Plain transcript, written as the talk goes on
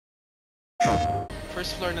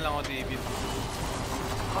First floor na lang ako, David.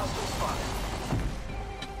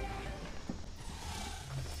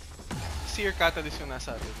 Seer Catalyst yung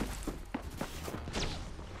nasa atin.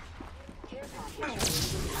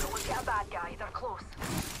 We got a bad guy, they're close.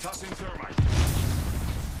 Tossing thermite.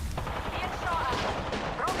 Being shot at.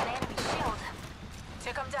 Broken enemy shield.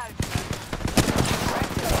 Took him down.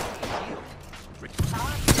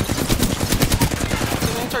 Ito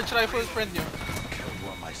yung charge rifle, friend nyo. Killed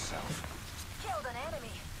one myself. Killed an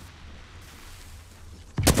enemy.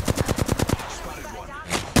 Spotted one.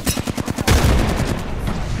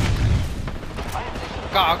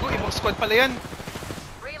 Gago, ibang squad pala yan.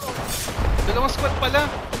 Reload. Dalawang squad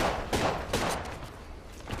pala.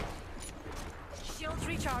 Shields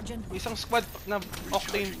recharging. Isang squad na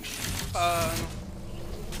octane. Ano.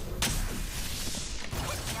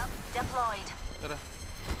 Yep, deployed. Tara.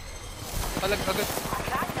 Palag agad. I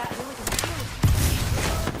cracked that shield.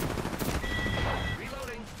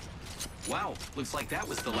 Reloading. Wow, looks like that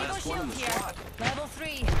was the last one in the Shield squad. here. Level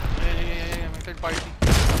 3. Yeah, may third party.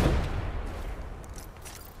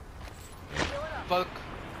 Healing up. Bulk.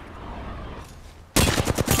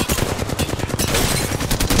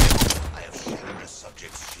 I have shattered a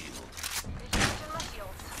subject's shield. Recharging my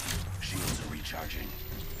shields. Shields are recharging.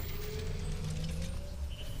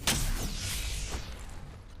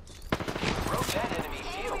 Broke that enemy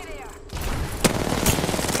shield. Enemy there.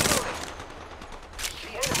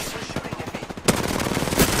 The enemies are shooting at me.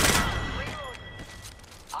 Reload.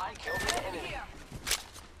 I killed an enemy. Here.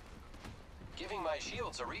 Giving my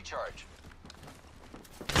shields a recharge.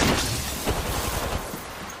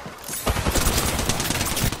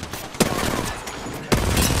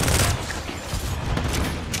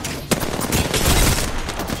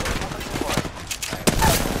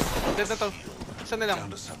 Dead na to. Isa na lang.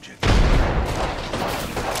 Found a subject.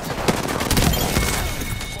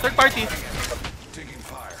 Third party. Taking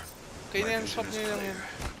fire. Kayo na yan, swap nyo lang yan.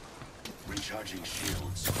 Recharging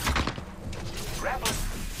shields. Grappling.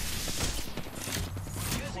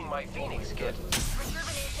 Using my Phoenix kit.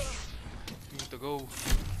 Rejuvenating. Need to go.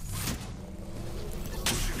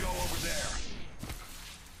 We should go over there.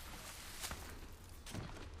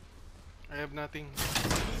 I have nothing.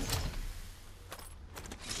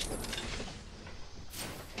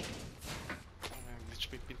 Glitch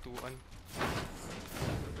pa yung pintuan.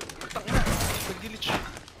 Tangina! Nag-glitch.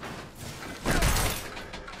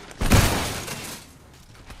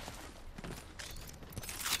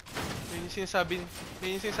 Yan yung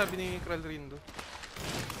sinasabi ni Kral Rindo.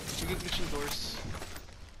 Nag-glitch yung doors.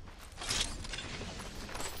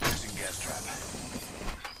 Using gas trap.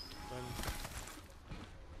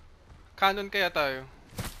 Cannon kaya tayo?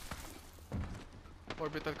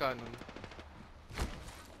 Orbital cannon.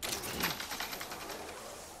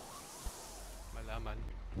 Malaman.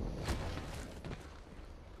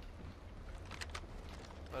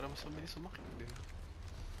 Para mas mabilis sumakit din.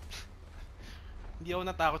 Hindi ako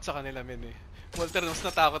natakot sa kanila, men eh. Walter, mas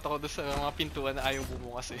natakot ako doon sa mga pintuan na ayaw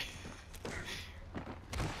bumukas eh.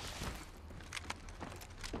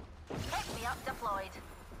 Pick me up, deployed.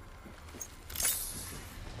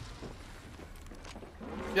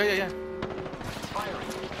 Yeah. Firing.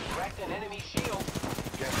 Cracked an enemy shield.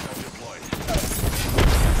 Gas trap deployed.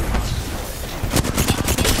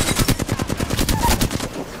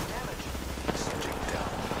 Damage. Subject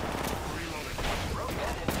down. Reloading. Broke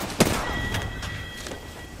that enemy.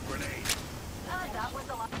 Grenade. That was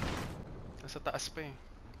a lot. Nasa taas pa eh.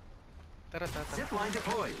 Tara. Zipline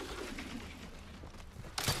deployed.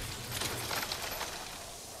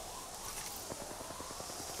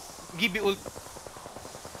 Gibi ult.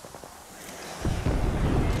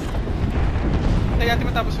 Kaya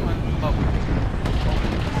natin matapos yung ano, bubble.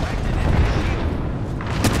 Cracked an enemy shield.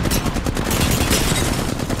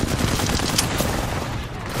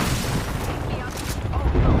 Me up. Oh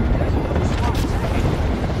no, there's another squad attacking.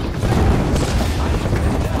 I shoot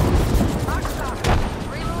them down. Mark stop.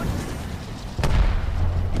 Reload.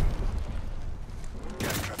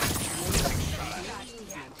 Gas trap deployed.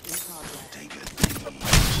 Take it.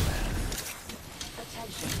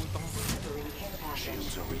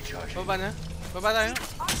 Shields are recharging. Baba na? Baba tayo?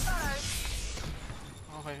 Outside.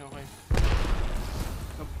 Okay.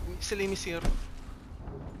 Sila yung Sir.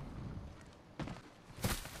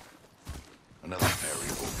 Another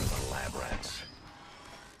variable for the lab rats.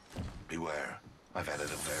 Beware, I've added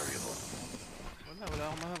a variable.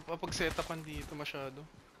 Wala akong mapag-setupan dito masyado.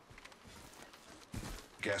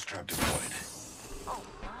 Gas trap deployed. Oh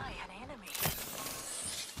my, an enemy.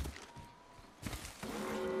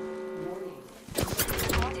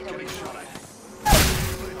 Getting shot at.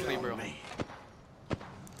 Reaper ako. Me.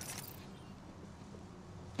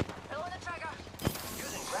 Throwing a track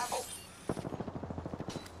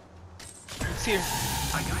here.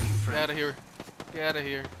 I got you, Get friend. out of here. Get out of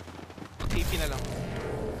here. TP na lang.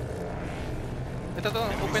 Ito to,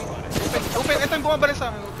 open. Open. Ito yung bumabaril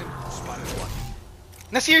sa akin. Open. Spotted one.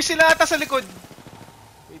 Na-sear sila ata sa likod.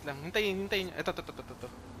 Wait lang, hintayin. Ito.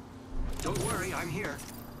 Don't worry, I'm here.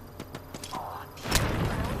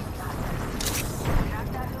 Grab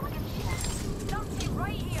that hooligan shield. Dumpty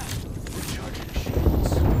right here. Recharging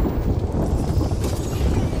shields.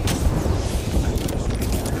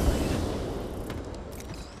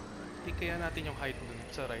 Hindi kaya natin yung height dun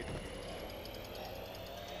sa right.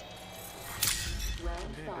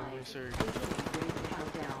 Round Okay, 5. sir. Beginning ring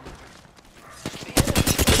countdown.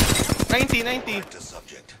 90. The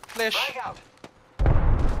subject. Flash. Frag out.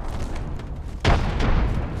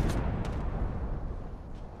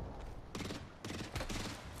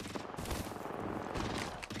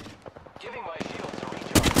 Giving my shields a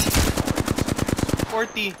recharge.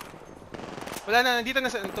 40. Wala na, nandito na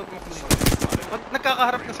sa ito.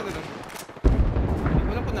 Nagkakaharap na sila dun. Hindi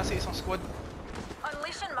ko lang kung nasa isang squad.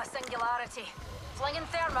 Unleashing my singularity. Flinging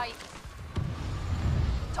thermite.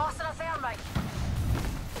 Tossing a thermite.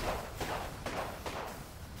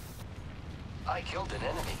 I killed an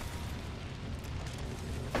enemy.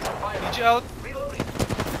 DJ out. Reloading.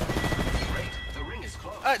 Great. The ring is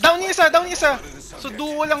closed. Ah, down yung isa. So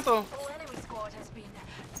duo lang to. Whole enemy squad has been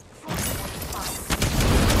forcibly fired.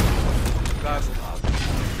 Gago.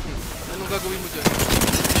 Anong gagawin mo dyan?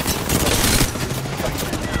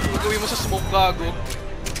 Anong gagawin mo sa smoke, gago?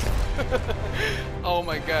 Oh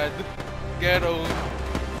my god. Ghetto.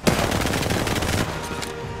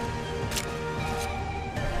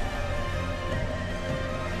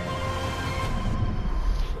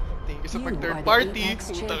 Thank you sa You pag are third the party. Apex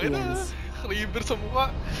Puta ka na. champions. River sa mukha.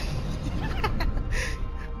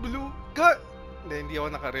 Blue ka. Hindi ako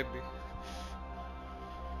naka-red eh.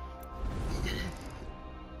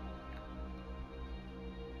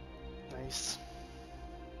 Nice.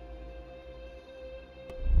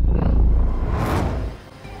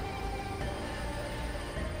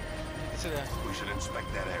 Sila. We should inspect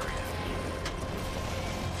that area.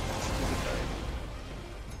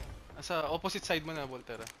 Sa opposite side mo na,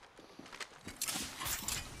 Volterra.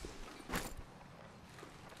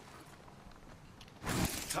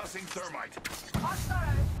 Tossing thermite.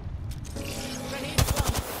 Hostile.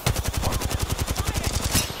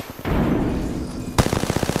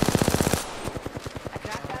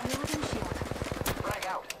 Grab that hooligan shield. Frag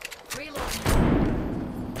out. Reload.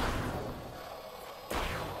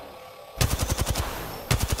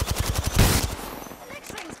 The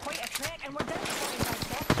next ring's quite a trek, and we're down to 45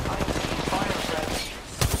 seconds. I am taking fire, friends.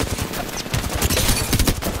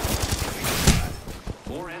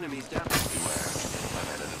 More enemies down. Beware. I've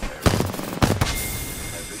had an affair.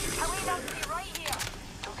 My vision Can we is not clear. be right here?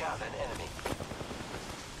 Took out an enemy.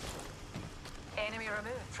 Enemy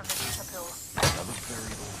removed from the data pool. Another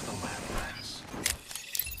variable for the lab rats.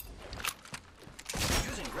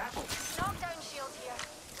 Using grapple. Knockdown shield here.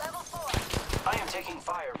 Level 4. I am taking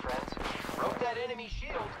fire, friends. Broke that enemy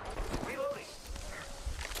shield. Reloading.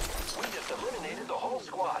 We just eliminated the whole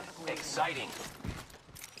squad. Exciting.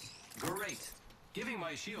 Great. Giving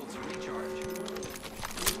my shields a recharge.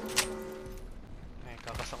 Ay,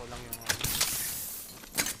 kakasa ko lang yung...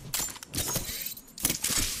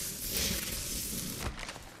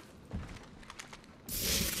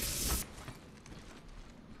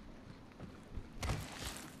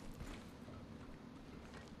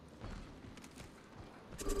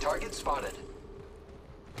 Target spotted.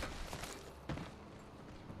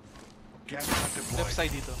 Gas trap deployed. Left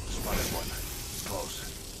side dito. Spotted one. Close.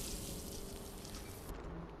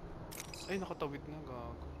 Ay, nakatawid na,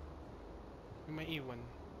 gago. Yung may iwan.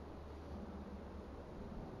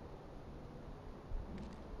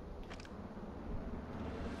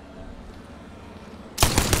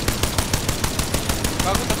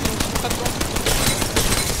 Gago, tatlo.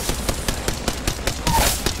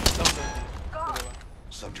 Down. Dalawa.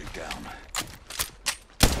 Subject down.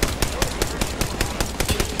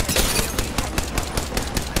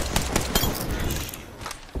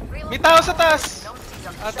 May tao sa taas!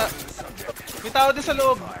 Ata. May tao din sa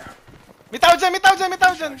loob. May tao dyan!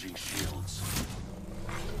 Charging shields.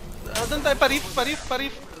 Doon tayo, parif.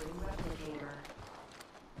 Replicator.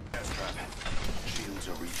 Gas trap. Shields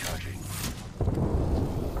are recharging.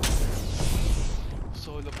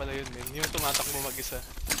 Solo pala yun, men. Yung tumatakbo mag-isa.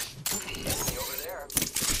 Enemy over there.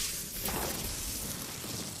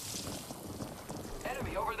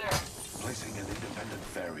 Enemy over there. Placing an independent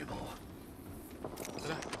variable.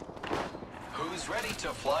 Tara. Who's ready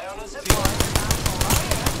to fly on a zip line?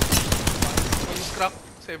 One is crack.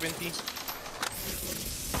 70.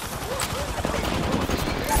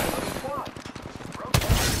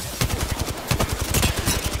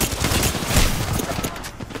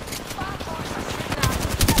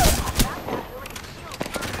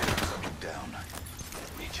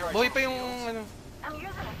 Recharging Buhay pa yung shields. ano. I'm using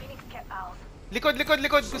a Phoenix kit, pals. Likod, likod,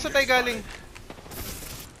 likod. Gusto tayo galing.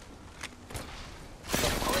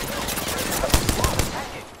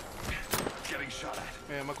 Getting shot at.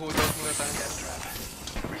 Ayan, mag-hold out muna tayo. Gas trap.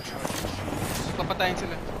 Recharging shields. Papatayin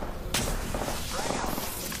sila. Frag out.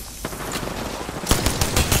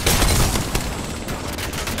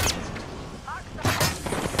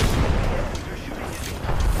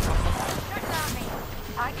 Shooting at me.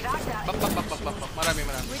 I cracked that. Bak, bak, bak, bak, bak, bak. Marami,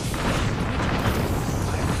 marami.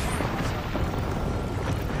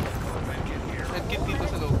 Medkit here. Medkit dito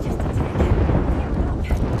sa loob.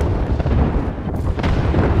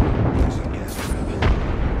 Using gas trap.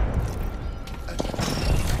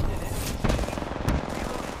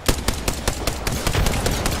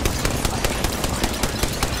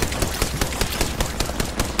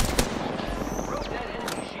 Broke that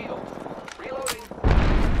enemy shield. Reloading.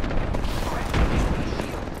 Cracked the enemy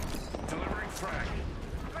shield. Delivering frag.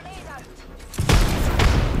 Grenade out.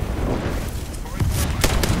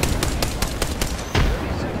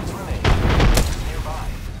 30 seconds remaining. Nearby.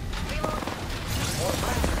 Reload. More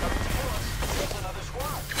friends are coming to kill us. There's another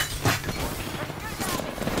squad.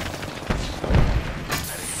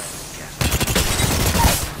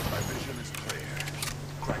 My vision is clear.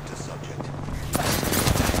 Crack the subject.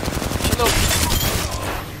 Sa loob.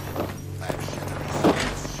 I have shattered the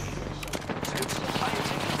subject's shield. I am taking fire.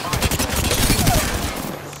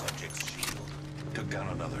 Subject's shield. Took down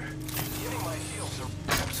another. Giving my shields a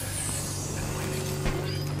Upset. And waiting.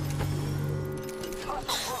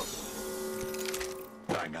 hostile close.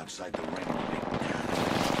 Dying outside the ring.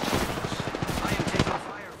 I am taking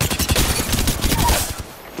fire.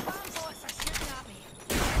 Bots are shooting at me.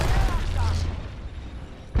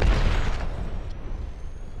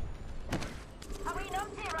 Are we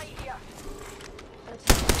numpty right here?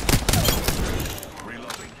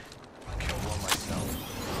 Reloading. Killed one myself.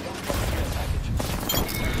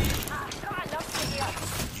 Ah, got a numpty here.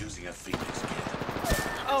 Using a Phoenix kit.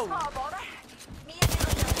 Oh! Small bother. Me and you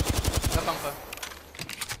later. Lapang pa.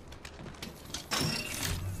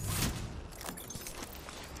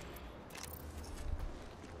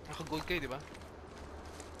 Naka-gold kayo, di ba?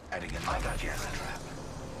 Adding another gas trap.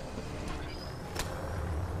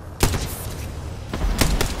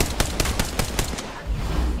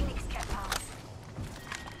 Phoenix kit, pals.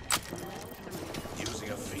 Using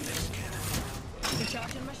a Phoenix kit.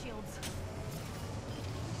 Recharging my shields.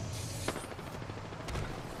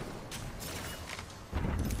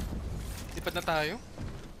 Lipad na tayo.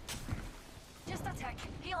 Just a tick.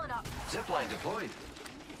 Healing up. Zipline deployed.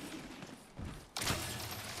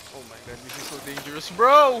 Oh my god, this is so dangerous,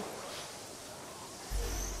 bro!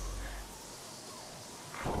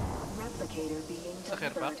 Replicator being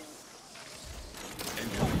Sakit pa? delivered.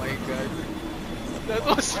 Oh my god. That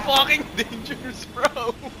was fucking dangerous,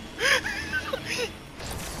 bro!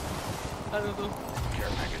 Ano to?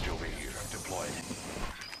 Care package over here. Deployed.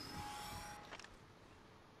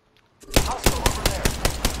 Hostile over there.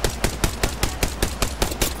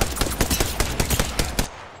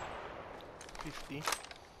 50.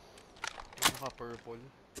 Naka-purple.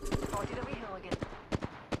 Spotted a wee hooligan.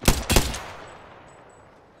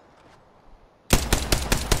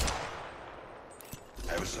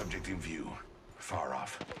 I have a subject in view. Far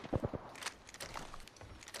off.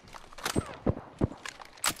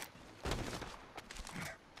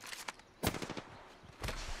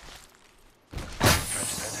 Trap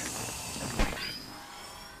set. And waiting.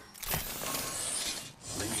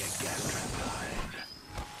 Laying a gas trap behind.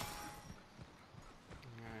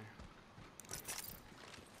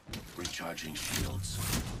 Recharging shields.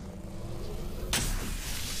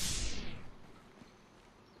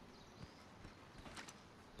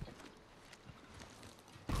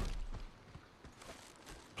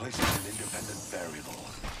 Placing an independent variable.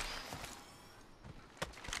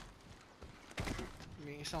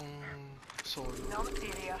 May isang solo. Numpty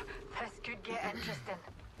there. This could get interesting.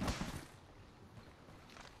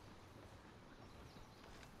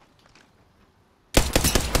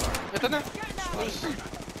 Ito na! Close.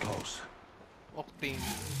 Close. Octane.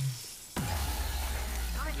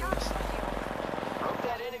 Recharging my shield. Broke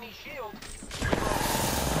that enemy shield.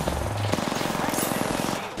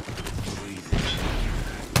 Breathe in.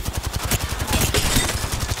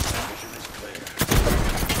 Vision is clear.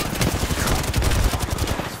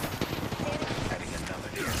 Adding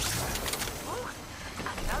another gas trap.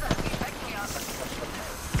 Another wee pick me up.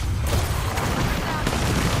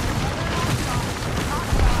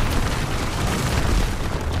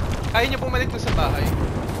 Kaya niyo bumalik na sa bahay.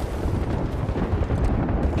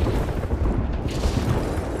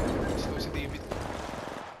 Slow si David.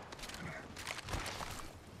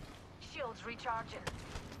 Shields recharging.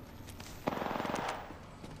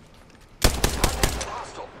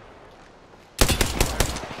 hostile.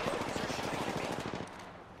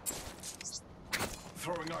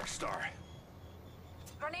 Throwing Arc Star.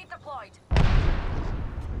 Grenade deployed.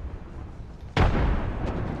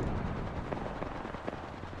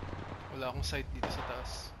 Wala akong sight dito sa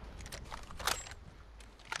taas.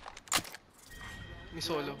 May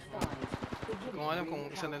solo. Hindi ko alam kung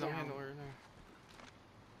isa na lang yan or ano.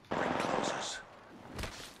 Ring closes.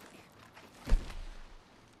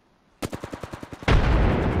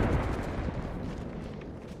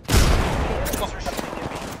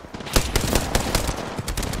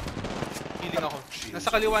 Healing ako. Nasa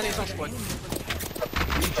kaliwa na isang squad.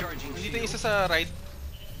 Recharging Nandito yung shield. isa sa right.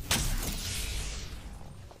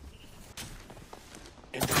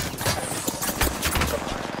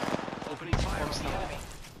 Opening fire on the enemy.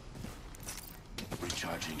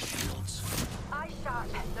 Recharging shields. Eye sharp.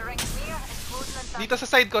 The ring's near and closing in sight. Dito sa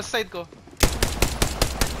side ko, sa side ko.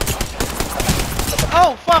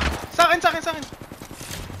 Oh, fuck! Sa akin, sa akin, sa akin!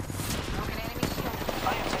 Broken enemy shield.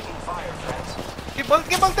 I am taking fire, friends.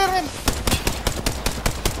 Kibal terren!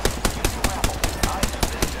 Using grapple. I have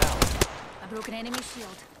been down. A broken enemy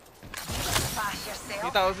shield. Bash yourself.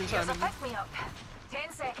 May tao din sa Here's a amin. pick me up. 10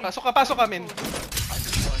 seconds. Pasok ka, men.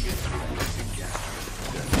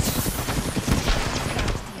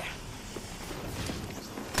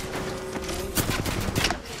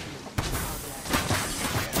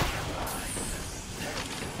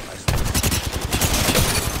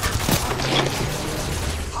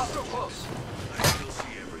 Hostile close. I still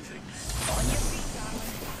see everything. On your feet,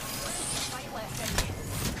 darling. Right left in you.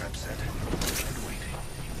 Trap set. And waiting.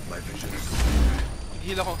 My vision is clear.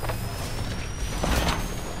 Heal ako.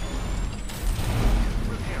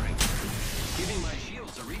 Repairing. Giving my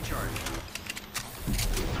shields a recharge.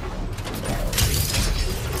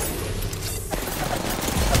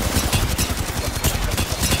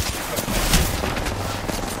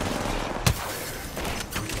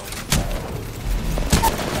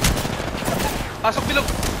 Pasok bilog!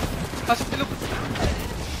 Pasok bilog!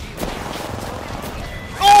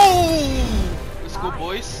 Oh! Let's go,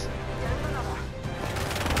 boys. Down another.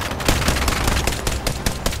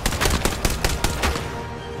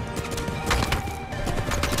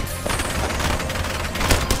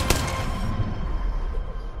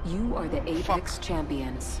 You are the Apex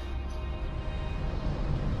champions.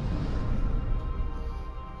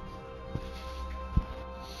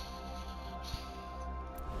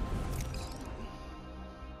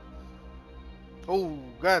 Oh,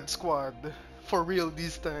 God squad. For real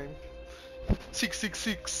this time.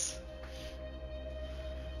 666.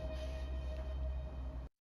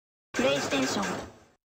 PlayStation